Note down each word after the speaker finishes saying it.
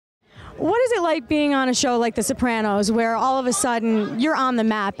What is it like being on a show like The Sopranos, where all of a sudden you're on the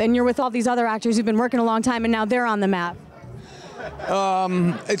map and you're with all these other actors who've been working a long time and now they're on the map?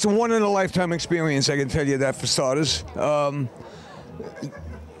 It's a one-in-a-lifetime experience, I can tell you that, for starters. The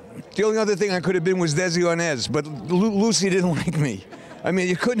only other thing I could have been was Desi Arnaz, but Lucy didn't like me. I mean,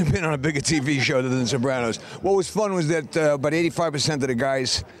 you couldn't have been on a bigger TV show than The Sopranos. What was fun was that about 85% of the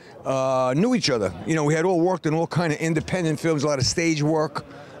guys knew each other. You know, we had all worked in all kind of independent films, a lot of stage work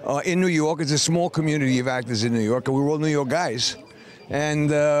in New York. It's a small community of actors in New York, and we were all New York guys.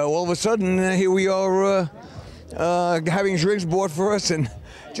 And all of a sudden, here we are having drinks bought for us and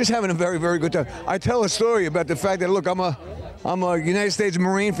just having a very, very good time. I tell a story about the fact that, look, I'm a United States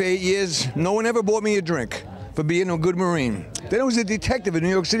Marine for 8 years. No one ever bought me a drink for being a good Marine. Then I was a detective in New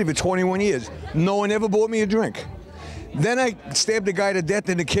York City for 21 years. No one ever bought me a drink. Then I stabbed a guy to death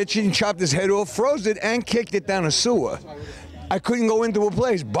in the kitchen, chopped his head off, froze it, and kicked it down a sewer. I couldn't go into a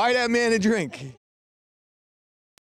place. Buy that man a drink.